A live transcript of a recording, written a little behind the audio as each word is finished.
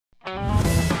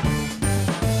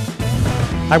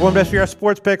Hi, everyone. Best for your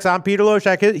sports picks. I'm Peter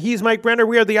Loshak. He's Mike Brenner.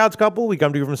 We are the Odds Couple. We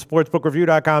come to you from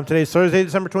sportsbookreview.com. Today's Thursday,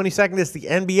 December 22nd. It's the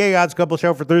NBA Odds Couple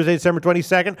show for Thursday, December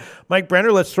 22nd. Mike Brenner,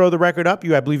 let's throw the record up.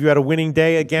 I believe you had a winning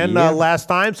day again last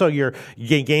time, so you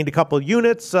gained a couple of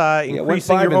units,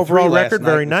 increasing your overall record.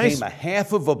 Very nice. Came a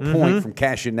half of a point from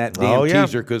cashing that damn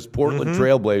teaser because Portland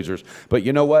Trailblazers. But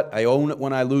you know what? I own it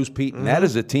when I lose, Pete, and that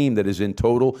is a team that is in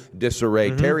total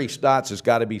disarray. Terry Stotts has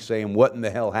got to be saying, what in the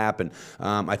hell happened?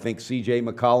 I think C.J.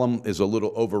 McCollum is a little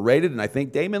overrated, and I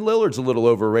think Damian Lillard's a little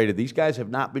overrated. These guys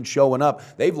have not been showing up.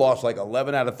 They've lost like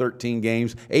 11 out of 13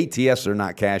 games. ATS are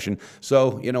not cashing.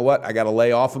 So, you know what? I got to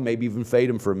lay off them, maybe even fade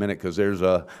them for a minute because there's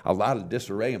a lot of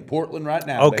disarray in Portland right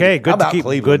now. Okay, good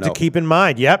to keep in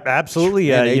mind. Yep, absolutely.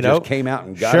 They just came out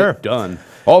and got it done.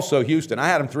 Also, Houston, I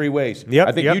had them 3 ways.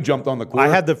 I think you jumped on the quarter.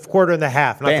 I had the quarter and the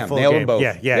half, not the full nailed game. them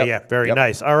both. Yeah. Very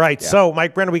nice. All right, so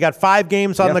Mike Brenner, we got 5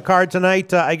 games on the card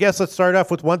tonight. I guess let's start off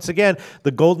with, once again,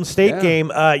 the Golden State game.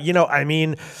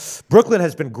 Brooklyn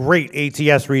has been great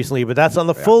ATS recently, but that's on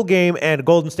the full game, and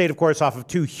Golden State, of course, off of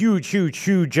 2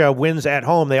 huge wins at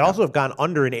home. They also have gone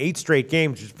under in 8 straight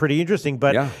games, which is pretty interesting,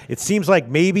 but it seems like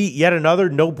maybe yet another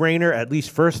no-brainer, at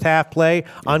least first half play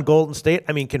on Golden State.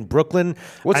 I mean, can Brooklyn...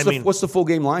 What's the full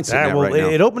game line sitting at right now?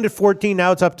 It opened at 14.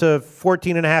 Now it's up to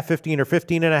 14.5, 15, or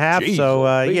 15.5. Jeez,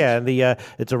 so,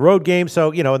 it's a road game.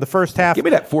 So, in the first half... Give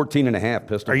me that 14.5,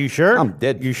 Pistol. Are you sure? I'm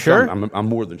dead. You sure? I'm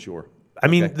more than sure. I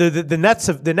mean, the Nets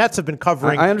have been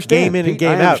covering game in and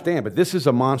game out. I understand, but this is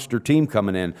a monster team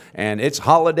coming in, and it's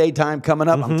holiday time coming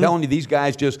up. I'm telling you, these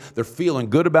guys they're feeling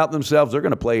good about themselves. They're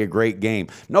going to play a great game.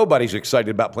 Nobody's excited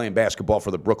about playing basketball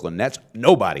for the Brooklyn Nets.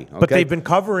 Nobody. Okay? But they've been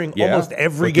covering almost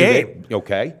every game.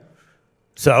 Okay.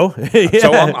 So,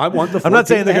 so I want the. I'm not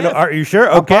saying they're going to. Are you sure?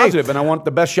 Okay. I'm positive, and I want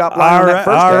the best shot line in that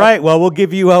first half. All right. Well, we'll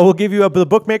give you the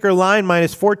bookmaker line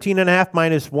minus 14.5,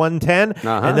 minus 110,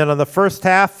 and then on the first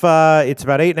half, it's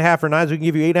about 8.5 or 9. So we can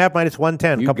give you 8.5 minus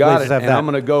 110. You got it. And I'm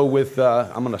going to go with.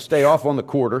 I'm going to stay off on the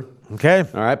quarter. Okay.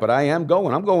 All right, but I'm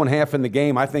going half in the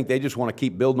game. I think they just want to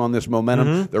keep building on this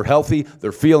momentum. They're healthy.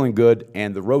 They're feeling good.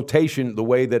 And the rotation, the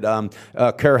way that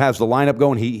Kerr has the lineup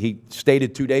going, he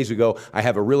stated 2 days ago, I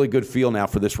have a really good feel now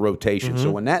for this rotation. So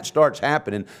when that starts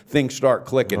happening, things start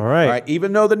clicking. All right.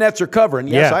 Even though the Nets are covering,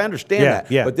 yes, I understand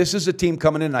that. Yeah. But this is a team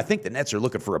coming in, and I think the Nets are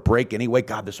looking for a break anyway.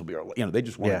 God, this will be they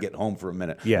just want to get home for a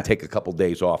minute and take a couple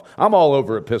days off. I'm all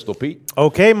over it, Pistol Pete.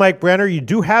 Okay, Mike Brenner, you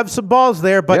do have some balls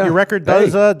there, but your record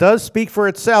does speak for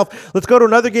itself. Let's go to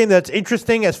another game that's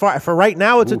interesting. As far for right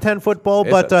now, it's a 10-foot bowl,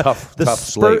 but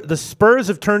the Spurs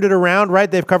have turned it around.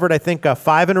 Right, they've covered, I think,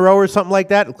 5 in a row or something like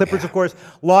that. The Clippers, of course,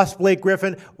 lost Blake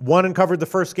Griffin, won and covered the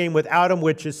first game without him,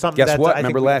 which is something. Guess what?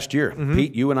 Remember last year,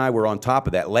 Pete? You and I were on top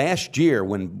of that. Last year,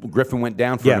 when Griffin went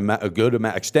down for a good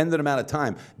amount, extended amount of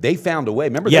time, they found a way.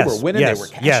 Remember, they were winning. They were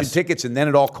cashing tickets, and then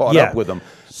it all caught up with them.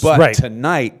 But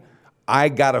tonight, I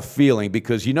got a feeling,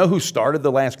 because you know who started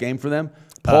the last game for them?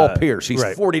 Paul Pierce. He's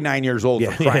 49 years old,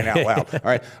 for crying out loud. All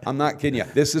right, I'm not kidding you.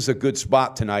 This is a good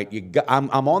spot tonight.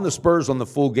 I'm on the Spurs on the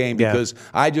full game because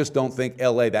I just don't think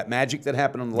L.A., that magic that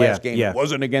happened on the last game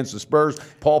wasn't against the Spurs.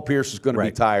 Paul Pierce is going to be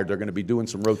tired. They're going to be doing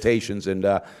some rotations, and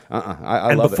I love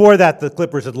it. And before that, the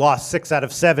Clippers had lost 6 out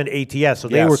of 7 ATS, so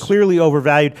they were clearly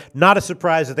overvalued. Not a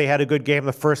surprise that they had a good game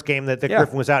the first game that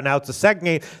Griffin was out. Now it's the second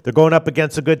game. They're going up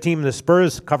against a good team, and the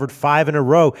Spurs covered 5 in a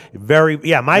row.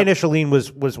 My initial lean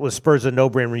was Spurs a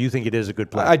no-brainer. You think it is a good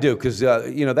play? I do, because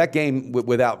that game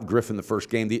without Griffin, the first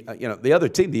game, the other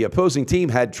team, the opposing team,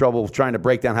 had trouble trying to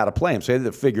break down how to play him, so they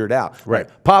had to figure it out. Right.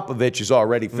 Popovich has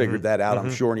already figured that out, I'm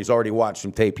sure, and he's already watched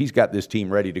some tape. He's got this team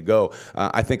ready to go.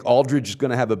 I think Aldridge is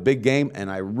going to have a big game,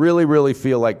 and I really, really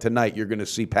feel like tonight you're going to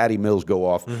see Patty Mills go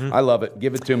off. I love it.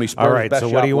 Give it to me, Spurs. All right. So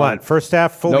what do you want? First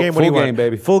half, full game. What do you want? Full game,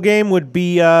 baby. Full game would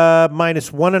be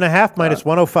minus 1.5, minus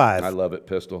 105. I love it,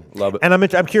 Pistol. Love it. And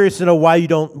I'm curious to know why you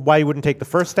wouldn't take the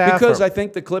first half. Because I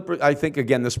think the Clippers,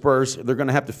 again, the Spurs, they're going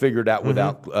to have to figure it out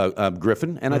without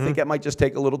Griffin, and I think that might just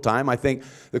take a little time. I think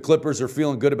the Clippers are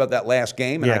feeling good about that last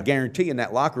game, and I guarantee in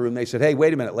that locker room they said, hey,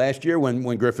 wait a minute, last year when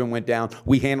Griffin went down,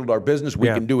 we handled our business, we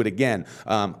can do it again.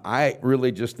 I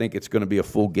really just think it's going to be a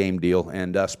full game deal,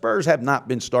 and Spurs have not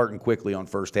been starting quickly on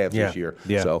first halves this year,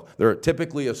 so they're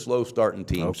typically a slow starting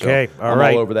team. Okay, so I'm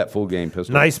all over that full game,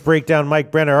 Pistol. Nice breakdown,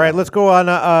 Mike Brenner. All right, let's go on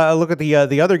look at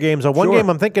the other games. One game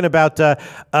I'm thinking about,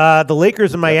 the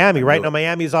Lakers and Miami. Right now,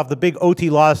 Miami is off the big OT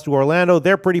loss to Orlando.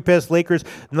 They're pretty pissed. Lakers,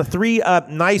 and the 3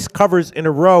 nice covers in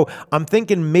a row. I'm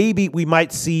thinking maybe we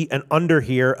might see an under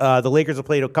here. The Lakers have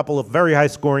played a couple of very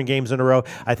high-scoring games in a row.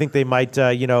 I think they might,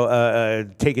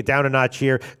 take it down a notch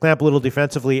here, clamp a little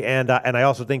defensively, and I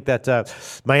also think that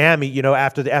Miami,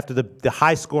 after the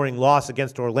high-scoring loss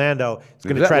against Orlando, is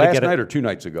going to try to get it. Last night or 2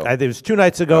 nights ago? It was 2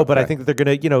 nights ago, but I think that they're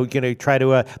going to try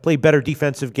to play better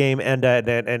defensive game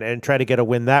and try to get a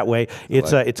win that way.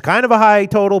 It's kind of a high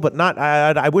total, but not.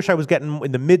 I wish I was getting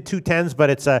in the mid 210s, but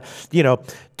it's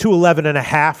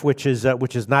 211.5, which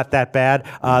is not that bad.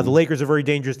 The Lakers are a very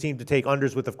dangerous team to take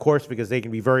unders with, of course, because they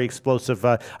can be very explosive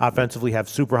offensively, have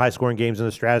super high scoring games in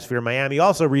the stratosphere. Miami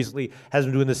also recently has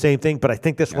been doing the same thing, but I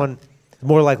think this one is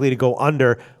more likely to go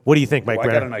under. What do you think, Mike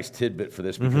Brenner? I got a nice tidbit for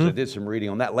this because I did some reading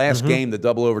on that last game, the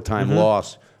double overtime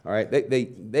loss. All right,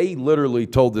 they literally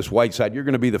told this Whiteside, you're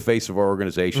going to be the face of our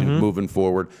organization moving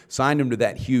forward, signed him to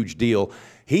that huge deal.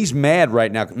 He's mad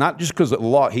right now, not just because of the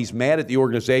law. He's mad at the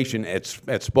organization at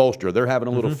Spoelstra. They're having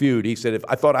a little feud. He said, "If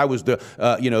I thought I was the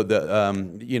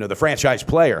franchise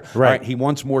player, right? He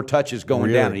wants more touches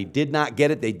going down, and he did not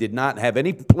get it. They did not have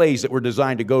any plays that were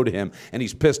designed to go to him, and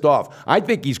he's pissed off. I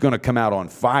think he's going to come out on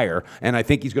fire, and I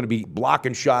think he's going to be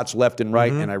blocking shots left and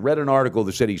right. And I read an article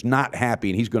that said he's not happy,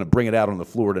 and he's going to bring it out on the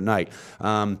floor tonight.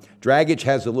 Dragic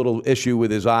has a little issue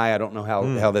with his eye. I don't know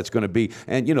how that's going to be.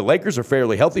 And Lakers are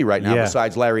fairly healthy right now,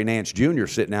 besides Larry Nance Jr.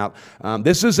 sitting out.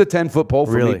 This is a 10-foot pole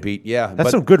for me, Pete. Yeah,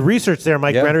 that's some good research there,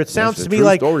 Mike Brenner. It sounds to me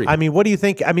like story. I mean, what do you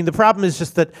think? I mean, the problem is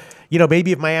just that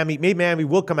maybe if Miami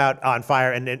will come out on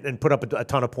fire and put up a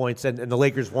ton of points, and the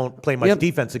Lakers won't play much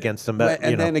defense against them.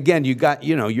 And then again, you got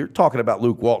you're talking about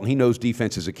Luke Walton. He knows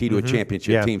defense is a key to a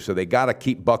championship team, so they got to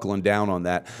keep buckling down on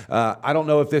that. I don't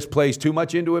know if this plays too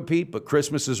much into it, Pete, but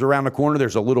Christmas is around the corner.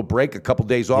 There's a little break, a couple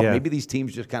days off. Maybe these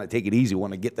teams just kind of take it easy,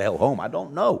 want to get the hell home. I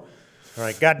don't know. All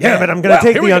right, God damn it! I'm going to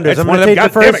take the unders. I'm going to take the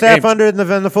first half under and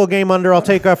the full game under. I'll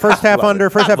take first half under.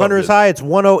 First half under is high. It's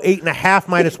 108.5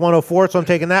 minus 104, so I'm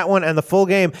taking that one. And the full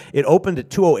game, it opened at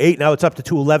 208. Now it's up to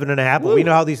 211.5. But we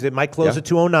know how it might close at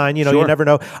 209. You never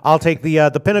know. I'll take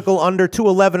the pinnacle under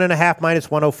 211.5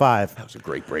 minus 105. That was a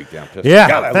great breakdown. Yeah,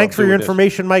 God, thanks for your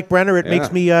information, Mike Brenner. It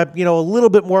makes me a little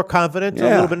bit more confident. A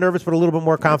little bit nervous, but a little bit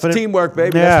more confident. It's teamwork,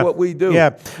 baby. That's what we do.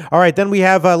 Yeah. All right, then we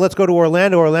have. Let's go to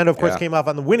Orlando. Orlando, of course, came off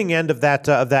on the winning end of that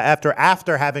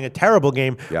after having a terrible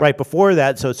game right before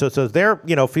that. So they're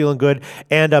feeling good,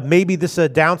 and maybe this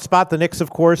down spot. The Knicks, of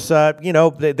course,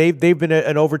 they've been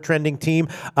an overtrending team.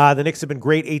 The Knicks have been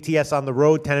great ATS on the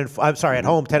road, at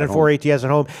home, 10-4 ATS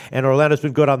at home, and Orlando's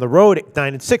been good on the road,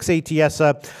 9-6 ATS.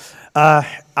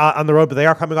 On the road, but they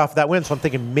are coming off that win, so I'm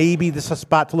thinking maybe this is a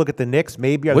spot to look at the Knicks.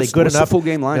 Maybe are they good enough? What's the full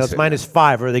game line? It's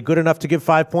 -5. Are they good enough to give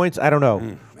 5 points? I don't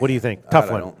know. What do you think? Tough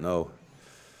one. I don't know.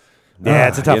 Yeah,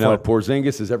 it's a tough one.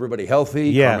 Porzingis, is everybody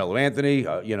healthy? Yeah. Carmelo Anthony,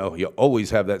 you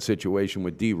always have that situation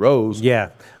with D. Rose. Yeah,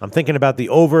 I'm thinking about the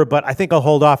over, but I think I'll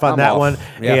hold off on that one.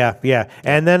 Yeah.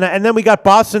 And then we got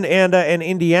Boston and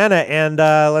Indiana, and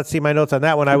let's see my notes on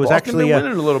that one. I was Boston actually been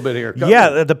winning a little bit here.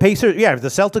 The Pacers. Yeah, the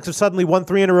Celtics have suddenly won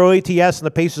 3 in a row ATS, and the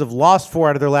Pacers have lost 4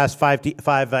 out of their last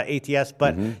 5 ATS.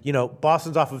 But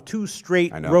Boston's off of 2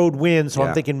 straight road wins, so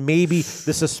I'm thinking maybe this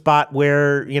is a spot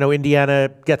where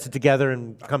Indiana gets it together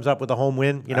and comes up with a home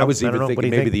win. I was even thinking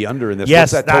maybe the under in this.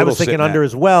 Yes, I was thinking under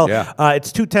as well. Yeah.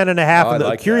 It's 210.5.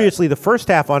 And curiously, the first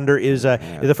half under is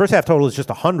the first half total is just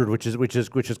 100, which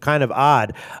is kind of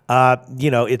odd. I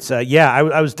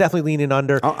was definitely leaning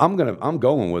under. I'm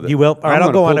going with it. You will. All right,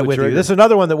 I'll go on it with you. This is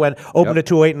another one that opened at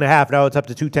 208.5. Now it's up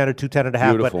to 210 or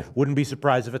 210.5. Beautiful. But wouldn't be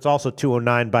surprised if it's also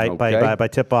 209 by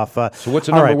tip off. So what's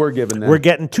the number we're giving then? We're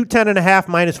getting 210.5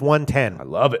 minus 110. I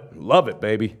love it,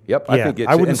 baby. Yep.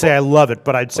 I wouldn't say I love it,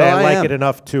 but I'd say I like it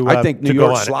enough to. I think New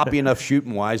York's sloppy enough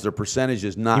shooting wise. Their percentage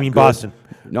is not. You mean good. Boston?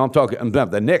 No, I'm talking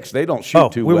the Knicks. They don't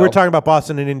shoot too well. We're talking about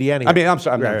Boston and Indiana. I mean, I'm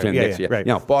sorry, I'm saying Knicks. Right.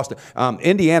 Boston,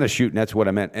 Indiana shooting. That's what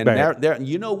I meant. And there,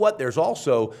 you know what? There's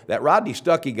also that Rodney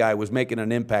Stuckey guy was making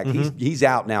an impact. He's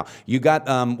out now. You got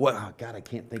God, I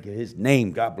can't think of his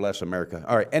name. God bless America.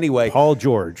 All right. Anyway, Paul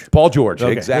George.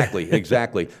 Okay.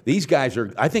 Exactly. These guys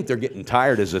are. I think they're getting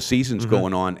tired as the season's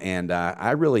going on, and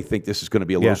I really think this is going to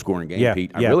be a low-scoring game,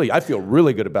 Pete. I feel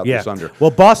really good about this under.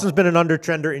 Well, Boston's been an under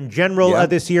trender in general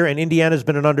this year, and Indiana's been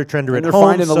been an under-trender at they're home.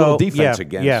 Finding a little defense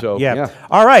again. Yeah.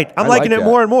 All right. I'm liking it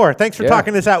more and more. Thanks for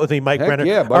talking this out with me, Mike Brenner.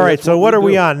 Yeah, buddy, all right. So what are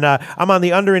we on? I'm on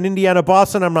the under in Indiana,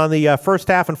 Boston. I'm on the first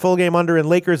half and full game under in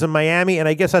Lakers and Miami. And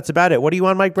I guess that's about it. What are you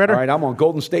on, Mike Brenner? All right. I'm on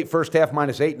Golden State first half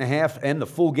 -8.5 and the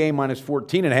full game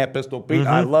 -14.5. Pistol Pete.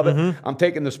 I love it. I'm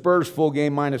taking the Spurs full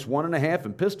game -1.5.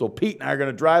 And Pistol Pete and I are going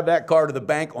to drive that car to the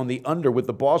bank on the under with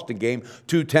the Boston game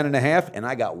 210.5. And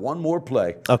I got one more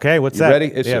play. Okay. What's you that? Ready?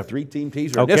 It's a 3-team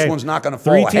teaser. Okay. This one's not going to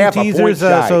fall a half teasers, a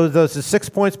point shy. So those are 6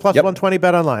 points plus 120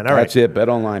 bet online. All right. That's it. Bet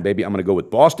online, baby. I'm going to go with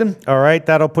Boston. All right.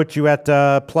 That'll put you at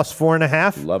plus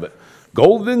 4.5. Love it.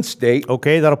 Golden State.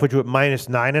 Okay, that'll put you at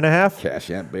 -9.5. Cash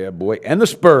that bad boy. And the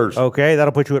Spurs. Okay,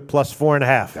 that'll put you at plus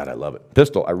 4.5. God, I love it.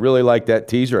 Pistol, I really like that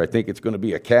teaser. I think it's going to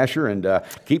be a casher, and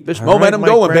keep this momentum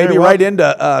going, baby, right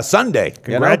into Sunday.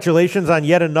 Congratulations on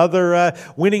yet another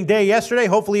winning day yesterday.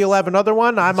 Hopefully you'll have another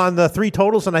one. I'm on the 3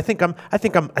 totals, and I think I'm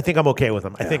okay with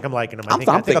them. I think I'm liking them.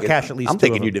 I think I'll cash at least. I'm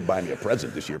thinking you did buy me a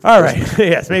present this year. All right.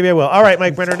 Yes, maybe I will. All right,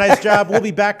 Mike Brenner, nice job. We'll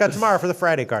be back tomorrow for the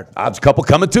Friday card. Odds couple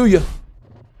coming to you.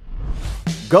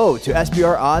 Go to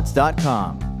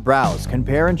SBRodds.com. Browse,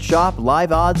 compare, and shop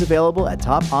live odds available at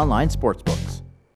top online sportsbooks.